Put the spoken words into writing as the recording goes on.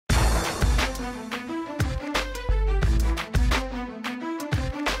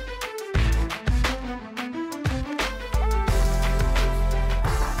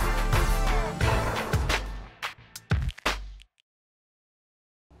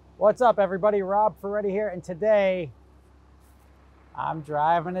What's up, everybody? Rob Ferretti here, and today I'm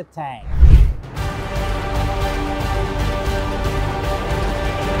driving a tank.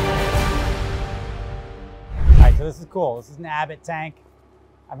 All right, so this is cool. This is an Abbott tank.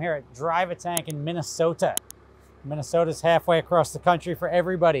 I'm here at Drive a Tank in Minnesota. Minnesota's halfway across the country for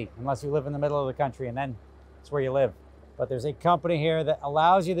everybody, unless you live in the middle of the country, and then it's where you live. But there's a company here that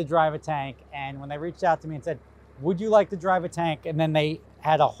allows you to drive a tank, and when they reached out to me and said, would you like to drive a tank? And then they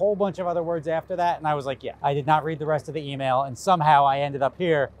had a whole bunch of other words after that, and I was like, yeah. I did not read the rest of the email, and somehow I ended up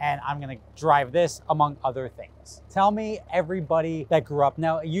here, and I'm gonna drive this among other things. Tell me, everybody that grew up,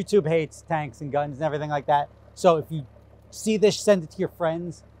 now YouTube hates tanks and guns and everything like that, so if you see this, send it to your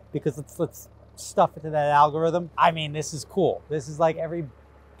friends, because let's stuff it to that algorithm. I mean, this is cool. This is like every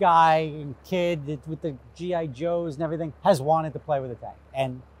guy and kid with the G.I. Joes and everything has wanted to play with a tank,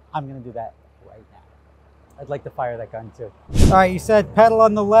 and I'm gonna do that right now. I'd like to fire that gun too. All right, you said pedal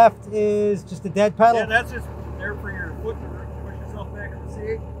on the left is just a dead pedal? Yeah, that's just there for your foot to push yourself back in the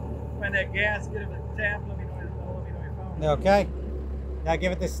seat. Find that gas, get it a tap, let me know you found it. Okay. Now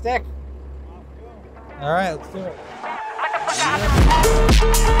give it the stick. Off we go. All right, let's do it.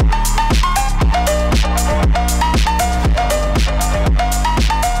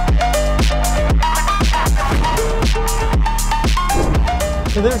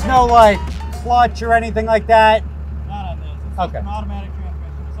 So there's no like clutch or anything like that? Not on this. It's Okay. an automatic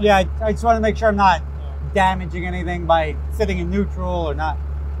transmission. It's like Yeah, I just want to make sure I'm not damaging anything by sitting in neutral or not.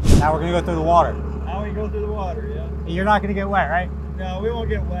 Now we're gonna go through the water. Now we go through the water, yeah. You're not gonna get wet, right? No, we won't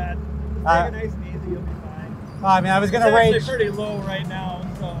get wet. Take it nice and easy, you'll be fine. I mean, I was gonna It's rage. actually pretty low right now,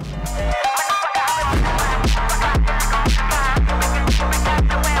 so.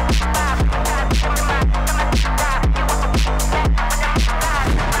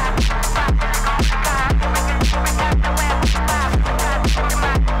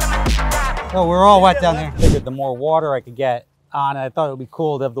 Oh, we're all wet down there. Figured the more water I could get on it, I thought it would be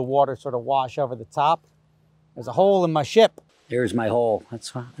cool to have the water sort of wash over the top. There's a hole in my ship. There's my hole.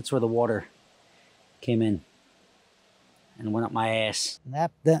 That's where the water came in and went up my ass.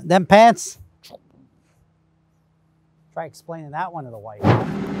 Them pants. Try explaining that one to the wife.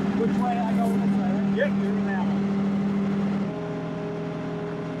 Which way I go this way, right? Yep, you're in that one.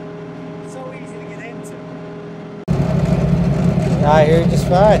 So easy to get into. I hear you just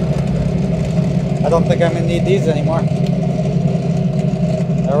fine. I don't think I'm gonna need these anymore.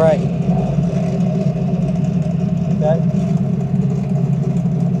 All right. Okay.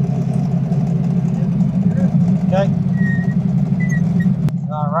 Okay.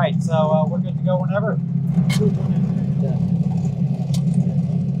 All right, so we're good to go whenever. Yeah.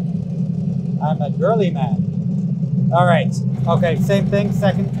 I'm a girly man. All right. Okay, same thing,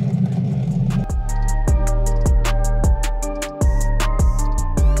 second.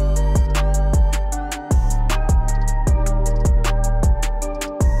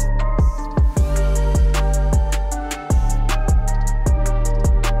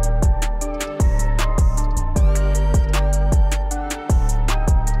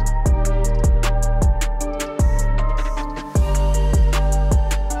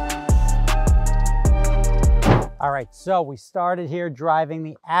 All right, so we started here driving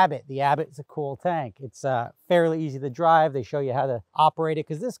the Abbott. The Abbott is a cool tank. It's fairly easy to drive. They show you how to operate it,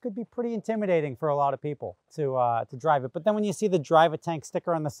 because this could be pretty intimidating for a lot of people to drive it. But then when you see the Drive a Tank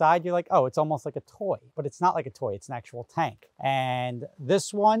sticker on the side, you're like, oh, it's almost like a toy. But it's not like a toy, it's an actual tank. And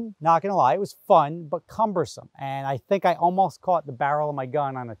this one, not gonna lie, it was fun, but cumbersome. And I think I almost caught the barrel of my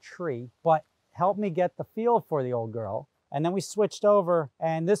gun on a tree, but helped me get the feel for the old girl. And then we switched over,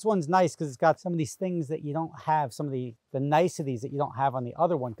 and this one's nice because it's got some of these things that you don't have, some of the niceties that you don't have on the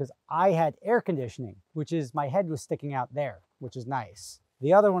other one, because I had air conditioning, which is, my head was sticking out there, which is nice.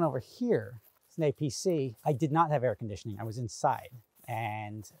 The other one over here, it's an APC, I did not have air conditioning, I was inside.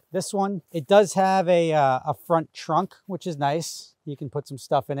 And this one, it does have a front trunk, which is nice. You can put some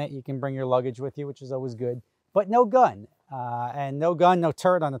stuff in it, you can bring your luggage with you, which is always good, but no gun. And no gun, no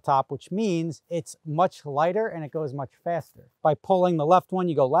turret on the top, which means it's much lighter and it goes much faster. By pulling the left one,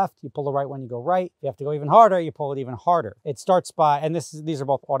 you go left. You pull the right one, you go right. If you have to go even harder, you pull it even harder. It starts by, and these are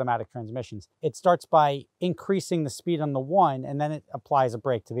both automatic transmissions. It starts by increasing the speed on the one, and then it applies a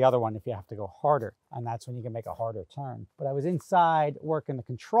brake to the other one if you have to go harder. And that's when you can make a harder turn. But I was inside working the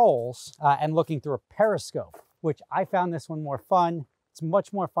controls and looking through a periscope, which I found this one more fun. It's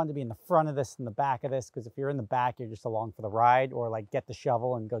much more fun to be in the front of this than the back of this, because if you're in the back, you're just along for the ride, or like get the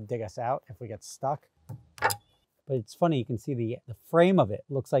shovel and go dig us out if we get stuck. But it's funny, you can see the frame of it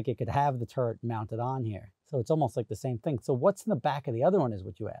looks like it could have the turret mounted on here. So it's almost like the same thing. So what's in the back of the other one is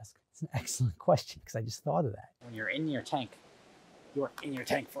what you ask. It's an excellent question, because I just thought of that. When you're in your tank you're in your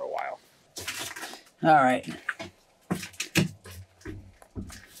tank for a while. All right. Can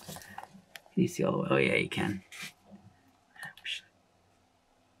you see all the way? Oh yeah, you can.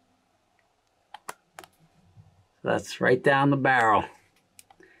 So that's right down the barrel.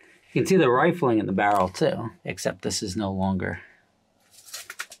 You can see the rifling in the barrel too, except this is no longer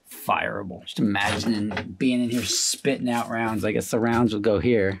fireable. Just imagine being in here spitting out rounds. I guess the rounds will go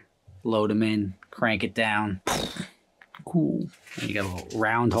here, load them in, crank it down. Cool. And you got little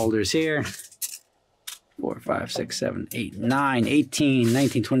round holders here. 4, 5, 6, 7, 8, 9, 18,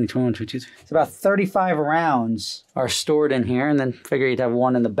 19, 20, 21, 22. It's about 35 rounds are stored in here, and then figure you'd have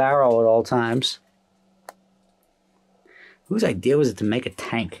one in the barrel at all times. Whose idea was it to make a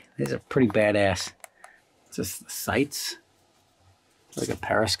tank? These are pretty badass. It's just the sights. Like a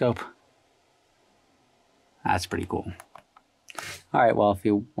periscope. That's pretty cool. All right, well, if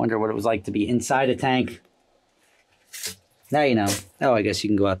you wonder what it was like to be inside a tank, now you know. Oh, I guess you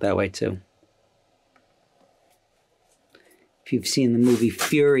can go out that way too. If you've seen the movie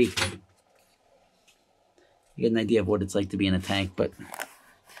Fury, you get an idea of what it's like to be in a tank, but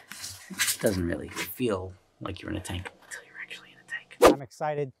it doesn't really feel like you're in a tank until you're actually in a tank. I'm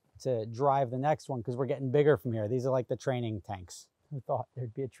excited to drive the next one because we're getting bigger from here. These are like the training tanks. Who thought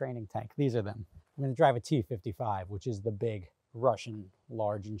there'd be a training tank? These are them. I'm going to drive a T-55, which is the big Russian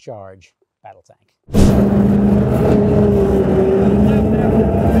large in charge battle tank.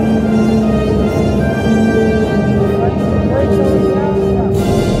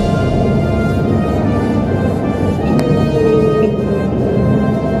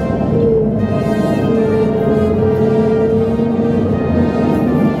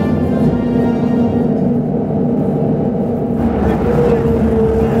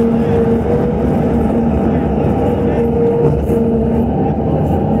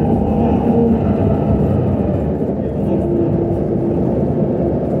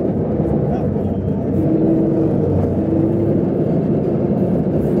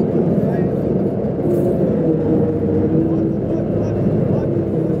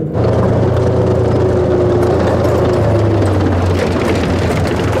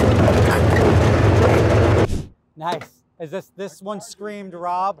 Nice. Is this one screamed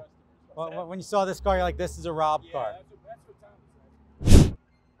Rob? Well, when you saw this car, you're like, this is a Rob car.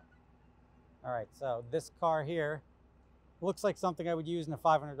 All right, so this car here looks like something I would use in a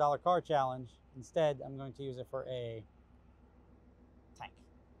 $500 car challenge. Instead, I'm going to use it for a tank.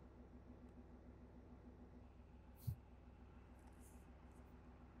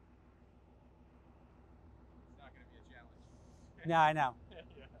 It's not going to be a challenge. Yeah, I know.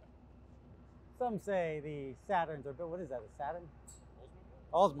 Some say the Saturns are built. What is that? A Saturn?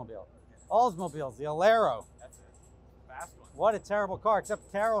 Oldsmobile. Oldsmobile's the Alero. That's a fast one. What a terrible car.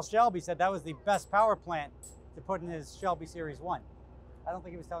 Except Carroll Shelby said that was the best power plant to put in his Shelby Series 1. I don't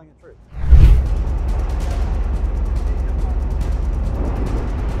think he was telling the truth.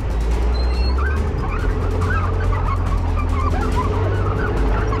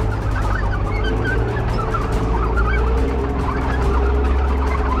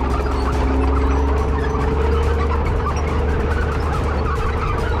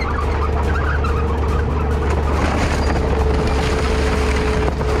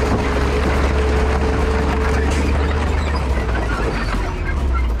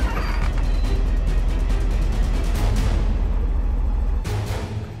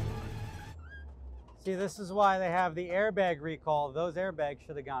 See, this is why they have the airbag recall. Those airbags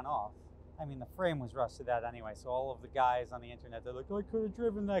should have gone off. I mean, the frame was rusted out anyway, so all of the guys on the internet, they're like, oh, I could have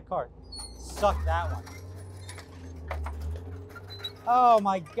driven that car. Suck that one. Oh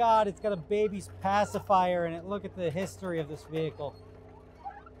my God, it's got a baby's pacifier in it. Look at the history of this vehicle.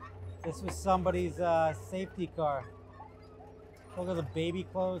 This was somebody's safety car. Look at the baby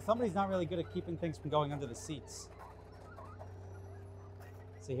clothes. Somebody's not really good at keeping things from going under the seats.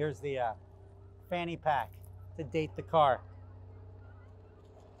 See, here's the fanny pack to date the car.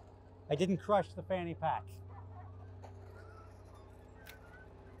 I didn't crush the fanny pack.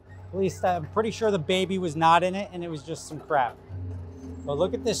 At least I'm pretty sure the baby was not in it and it was just some crap. But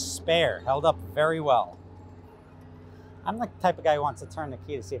look at this spare, held up very well. I'm the type of guy who wants to turn the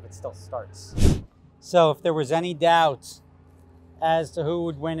key to see if it still starts. So if there was any doubt as to who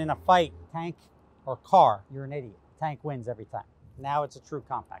would win in a fight, tank or car, you're an idiot. Tank wins every time. Now it's a true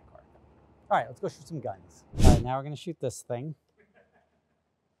compact car. All right, let's go shoot some guns. All right, now we're gonna shoot this thing.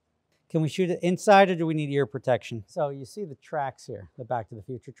 Can we shoot it inside or do we need ear protection? So you see the tracks here, the Back to the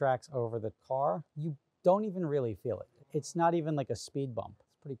Future tracks over the car. You don't even really feel it. It's not even like a speed bump.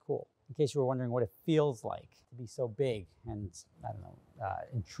 It's pretty cool. In case you were wondering what it feels like to be so big and, I don't know,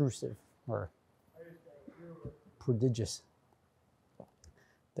 intrusive or prodigious.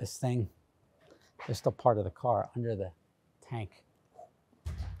 this thing. There's still part of the car under the tank.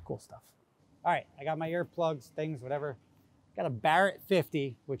 Cool stuff. All right, I got my earplugs, things, whatever. Got a Barrett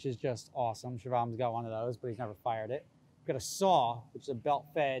 50, which is just awesome. Shavam's got one of those, but he's never fired it. Got a saw, which is a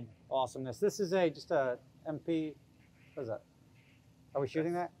belt-fed awesomeness. This is just a MP. What is that? Are we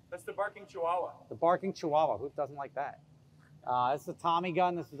shooting that? That's the barking chihuahua. The barking chihuahua. Who doesn't like that? This is a Tommy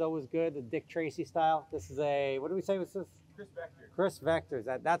gun. This is always good. The Dick Tracy style. This is a, what do we say was this? Chris Vector. Chris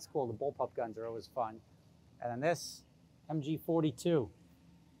Vectors. That's cool. The bullpup guns are always fun. And then this MG42.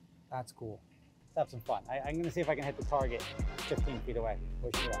 That's cool. Let's have some fun. I'm going to see if I can hit the target 15 feet away.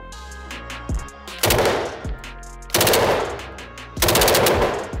 Wish you luck.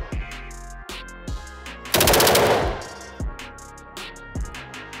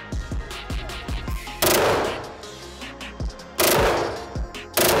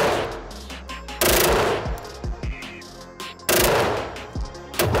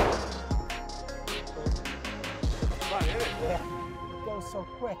 Fun, isn't it? Yeah. It goes so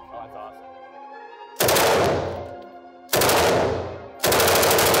quick. Oh, that's awesome.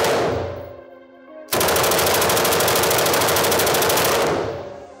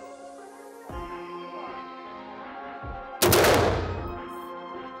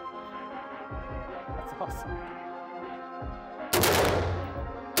 That's awesome.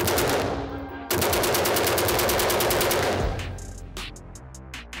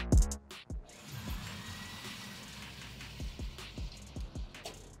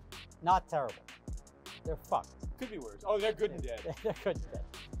 Not terrible. They're fucked. Could be worse. Oh, they're good and dead. They're good and dead.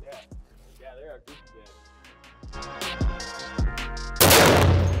 Yeah. Yeah, they are good and dead.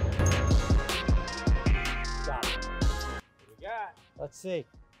 Got it. What we got? Let's see. I'm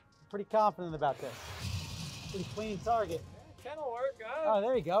pretty confident about this. Pretty clean target. Yeah, 10 will work, huh? Oh,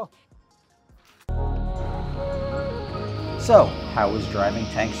 there you go. So, how was driving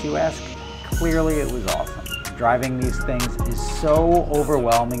tanks, you ask? Clearly it was awesome. Driving these things is so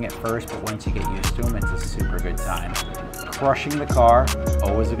overwhelming at first, but once you get used to them, it's a super good time. Crushing the car,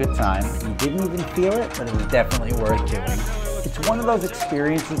 always a good time. You didn't even feel it, but it was definitely worth doing. It's one of those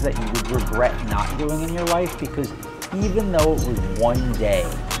experiences that you would regret not doing in your life, because even though it was one day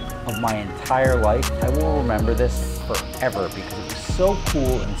of my entire life, I will remember this forever because it was so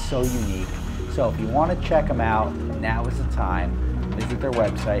cool and so unique. So if you want to check them out, now is the time. Visit their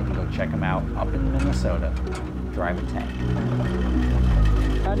website and go check them out up in Minnesota. Drive a tank.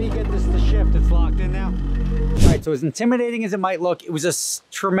 How do you get this to shift? It's locked in now? All right, so as intimidating as it might look, it was a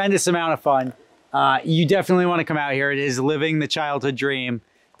tremendous amount of fun. You definitely want to come out here. It is living the childhood dream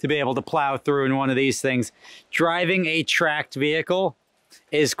to be able to plow through in one of these things. Driving a tracked vehicle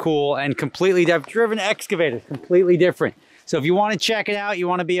is cool and completely different. Driven excavator, completely different. So if you want to check it out, you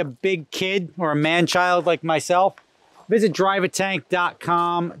want to be a big kid or a man-child like myself, visit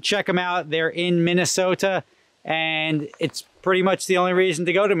driveatank.com. Check them out. They're in Minnesota, and it's pretty much the only reason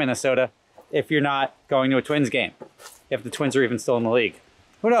to go to Minnesota if you're not going to a Twins game, if the Twins are even still in the league.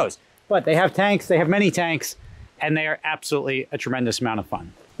 Who knows? But they have tanks. They have many tanks, and they are absolutely a tremendous amount of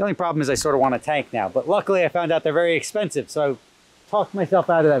fun. The only problem is I sort of want a tank now, but luckily I found out they're very expensive, so I talked myself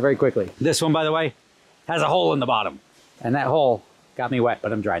out of that very quickly. This one, by the way, has a hole in the bottom, and that hole got me wet,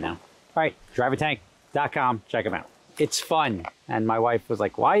 but I'm dry now. All right, driveatank.com. Check them out. It's fun. And my wife was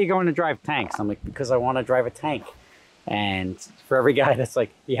like, why are you going to drive tanks? I'm like, because I want to drive a tank. And for every guy that's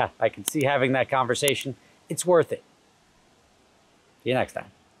like, yeah, I can see having that conversation, it's worth it. See you next time.